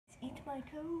my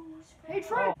toes. Hey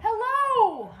Trig,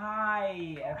 hello!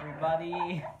 Hi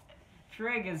everybody.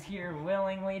 Trig is here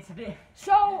willingly today.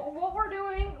 So what we're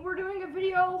doing a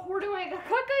video. We're doing a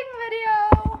cooking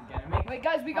video. Wait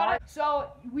guys, we got it.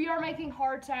 So we are making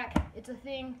hardtack. It's a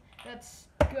thing that's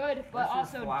good, but This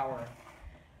is also flour.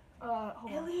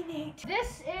 alienate.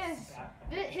 This is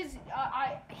his.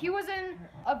 He was in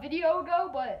a video ago,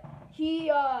 but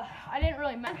I didn't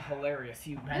really mention. Hilarious.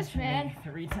 You mentioned man me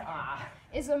 3 times.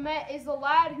 Is the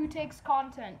lad who takes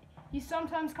content. He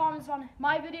sometimes comments on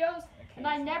my videos, and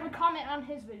I never comment on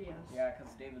his videos. Yeah,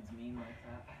 because David's mean like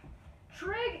that.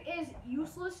 Trig is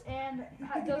useless and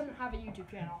doesn't have a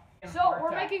YouTube channel. So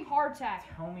we're making hardtack.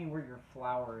 Tell me where your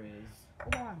flour is.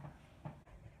 Hold on.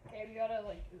 Okay, we gotta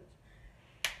like do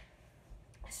this.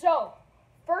 So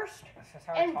first,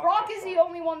 and Brock is the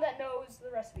only one that knows the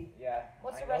recipe. Yeah.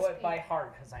 What's the I know recipe? it by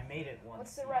heart because I made it once.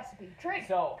 What's the recipe? Trig,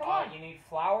 So come on. you need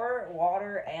flour,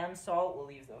 water, and salt. We'll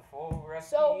leave the full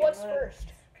recipe. So what's in the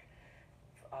first?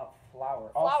 Flour.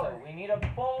 Flour. Also, we need a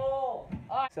bowl.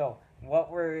 So what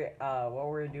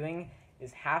we're doing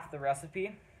is half the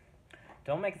recipe.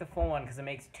 Don't make the full one because it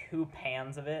makes 2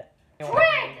 pans of it. Trig,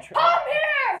 come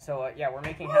here! So yeah, we're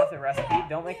making half the recipe.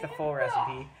 Don't make the full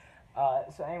recipe.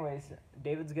 So anyways,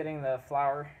 David's getting the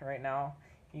flour right now.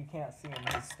 You can't see him.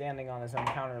 He's standing on his own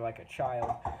counter like a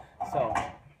child. So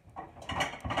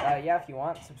yeah, if you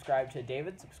want, subscribe to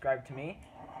David. Subscribe to me.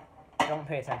 Don't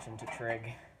pay attention to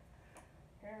Trig.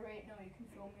 Here, wait, no, you can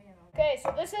film me. Okay,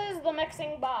 so this is the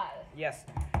mixing bowl. Yes.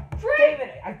 Trig!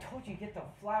 David, I told you get the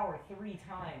flour 3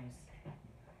 times.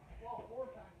 Well, 4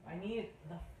 times. I need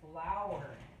the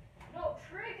flour. No,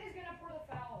 Trig is gonna pour the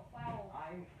flour.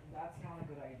 That's not a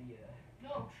good idea.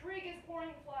 No, Trig is pouring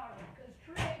the flour because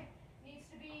Trig needs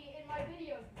to be in my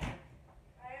videos.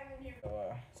 I am in here.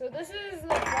 So this is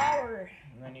the flour.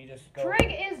 And then you just go. Trig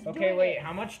is Okay, doing wait. it.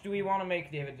 How much do we want to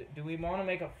make, David? Do we want to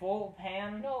make a full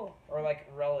pan? No, Or like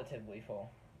relatively full?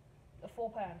 the full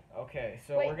pan. Okay,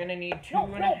 so Wait. we're gonna need two No,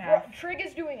 and a half. Trig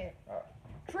is doing it. Oh.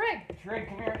 Trig, Trig,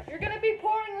 come here. you're gonna be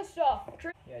pouring the stuff.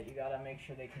 Trig. Yeah, you gotta make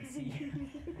sure they can see you.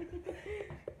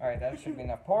 All right, that should be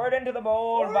enough. Pour it into the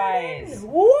bowl, guys.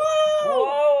 Whoa!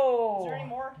 Whoa! Is there any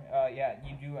more? Yeah,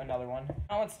 you do another one.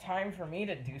 Now it's time for me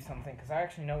to do something because I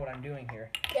actually know what I'm doing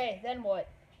here. Okay, then what?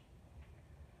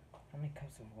 How many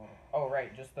cups of water? Oh,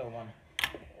 right, just the one.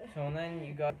 So and then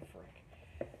you got frick.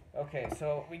 Okay,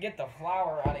 so we get the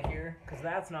flour out of here because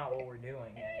that's not what we're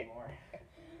doing anymore.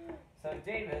 So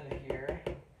David here.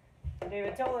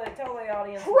 David, tell the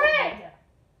audience. Trig!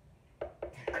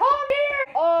 Come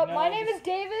here! No, My name is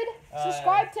David.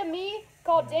 Subscribe to me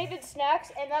called David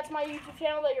Snacks, and that's my YouTube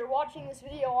channel that you're watching this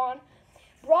video on.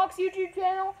 Brock's YouTube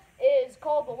channel is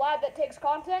called The Lad That Takes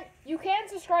Content. You can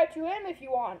subscribe to him if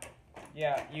you want.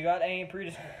 Yeah, you got any do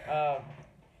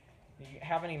you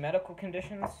have any medical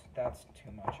conditions? That's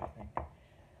too much, I think.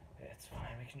 It's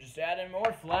fine. We can just add in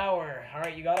more flour. All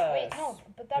right, you got a. Wait, no,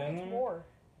 but that spoon? means more.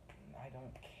 I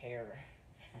don't care.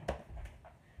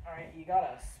 All right, you got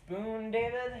a spoon,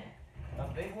 David? A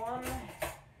big one?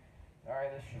 All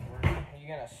right, this should work. Are you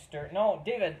gonna stir? No,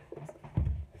 David.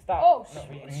 Stop. Oh, no,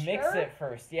 you stir? mix it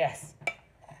first. Yes.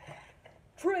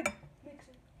 Trig, mix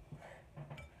it.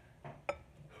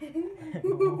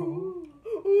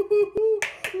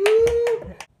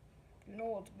 You know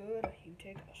what's good? You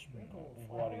take a sprinkle of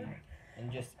flour.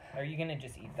 And just, are you gonna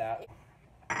just eat that?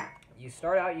 You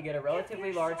start out, you get a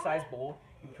relatively large size bowl.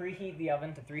 You preheat the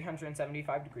oven to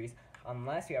 375 degrees,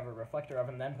 unless you have a reflector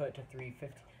oven, then put it to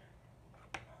 350.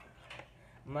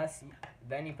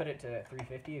 Then you put it to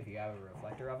 350 if you have a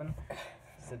reflector oven.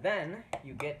 So then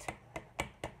you get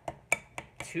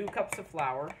 2 cups of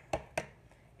flour,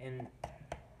 and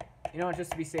you know what,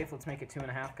 just to be safe, let's make it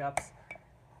 2.5 cups.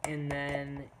 And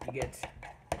then you get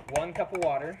 1 cup of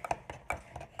water,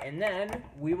 and then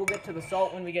we will get to the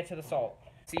salt when we get to the salt.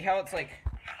 See how it's like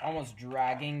almost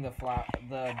dragging the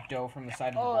dough from the side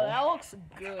of the bowl? Oh, that looks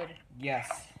good. Yes.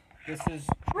 This is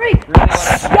Trig, really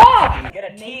what I'm stop! doing.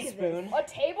 Get a teaspoon. A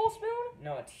tablespoon?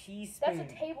 No, a teaspoon.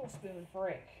 That's a tablespoon.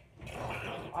 Frick.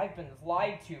 I've been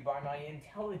lied to by my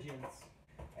intelligence.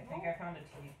 I think I found a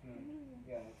teaspoon.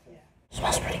 Yeah, that's it.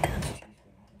 Smells pretty good.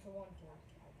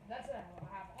 That's a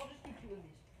half. I'll just do 2 of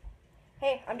these.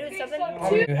 Hey, I'm doing something.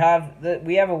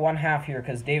 We have a 1/2 here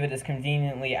because David is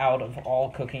conveniently out of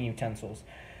all cooking utensils.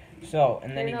 So,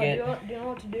 and then Do you know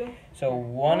what to do? So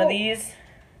one of these.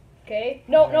 Okay.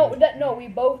 No, we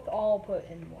both all put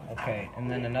in one. Okay, and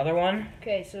then another one.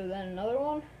 Okay, so then another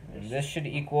one. And this should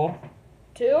equal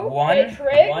 2. one. Hey,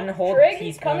 Trig, One whole Trig,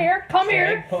 teaspoon. come here. Come Trig,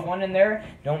 here. Put one in there.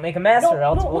 Don't make a mess, or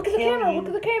else we'll look at the kill camera. you. Look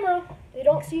at the camera. They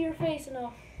don't see your face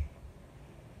enough.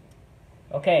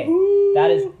 Okay, that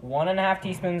is 1.5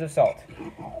 teaspoons of salt.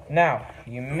 Now,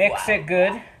 you mix it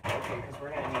good. Okay, because we're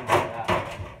going to need that.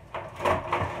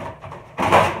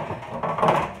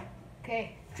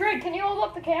 Okay. Drake, can you hold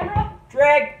up the camera?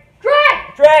 Drag!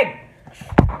 Drake! Drag!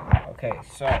 Okay,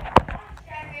 so,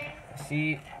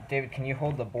 see, David, can you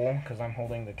hold the bowl? Because I'm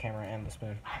holding the camera and the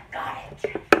spoon. Got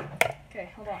it.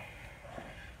 Okay, hold on.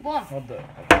 Hold on. Hold the,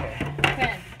 okay.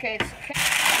 Pen. Okay,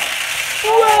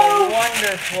 Oh,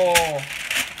 wonderful.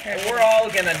 Here, We're all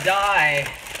gonna die.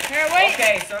 Here, wait.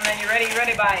 Okay, so then you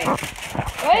ready? Bye.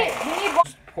 Wait, we need one.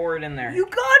 Just pour it in there. You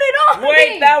got it on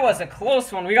Wait, me. that was a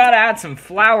close one. We gotta add some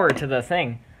flour to the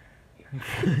thing.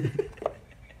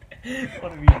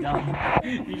 What have you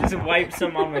done? You just wiped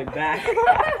some on my back.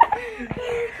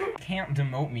 Can't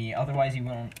demote me, otherwise you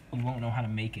won't know how to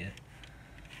make it.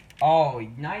 Oh,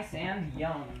 nice and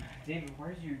yum. David,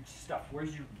 where's your stuff?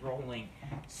 Where's your rolling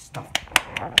stuff?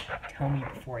 Tell me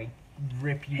before I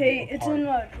rip you apart. It's in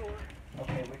my drawer.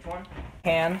 Okay, which one?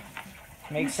 Can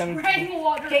make some.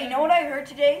 Water. Okay, you know what I heard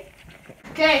today?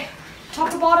 Okay,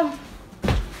 top to bottom.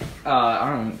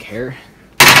 I don't care.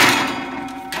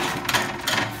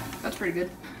 That's pretty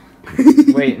good.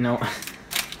 Wait, no.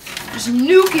 Just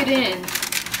nuke it in.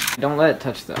 Don't let it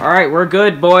touch the. All right, we're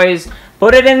good, boys.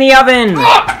 Put it in the oven.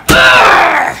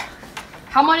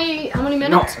 How many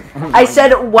minutes? No. I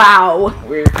said wow.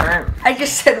 We're turn I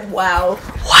just said wow.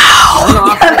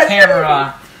 off the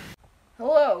camera.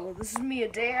 Hello, this is me a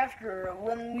day after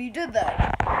when we did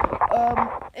that.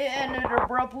 It ended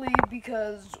abruptly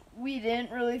because we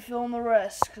didn't really film the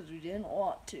rest because we didn't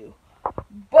want to.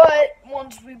 But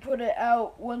once we got it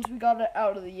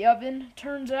out of the oven,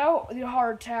 turns out the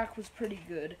hardtack was pretty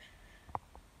good.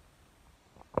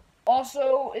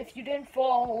 Also, if you didn't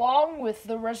follow along with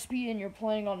the recipe and you're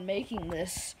planning on making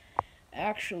this, you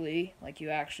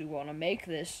actually want to make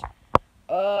this,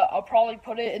 I'll probably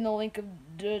put it in the link of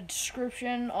the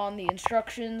description on the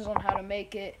instructions on how to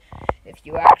make it if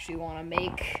you actually want to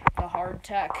make the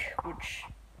hardtack, which,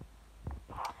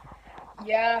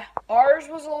 yeah, ours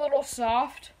was a little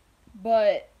soft,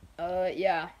 but,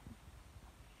 yeah.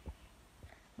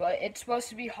 But it's supposed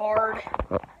to be hard,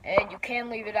 and you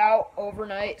can leave it out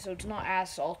overnight, so it's not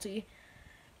as salty.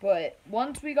 But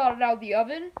once we got it out of the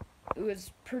oven, it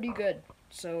was pretty good.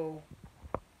 So,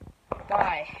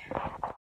 bye.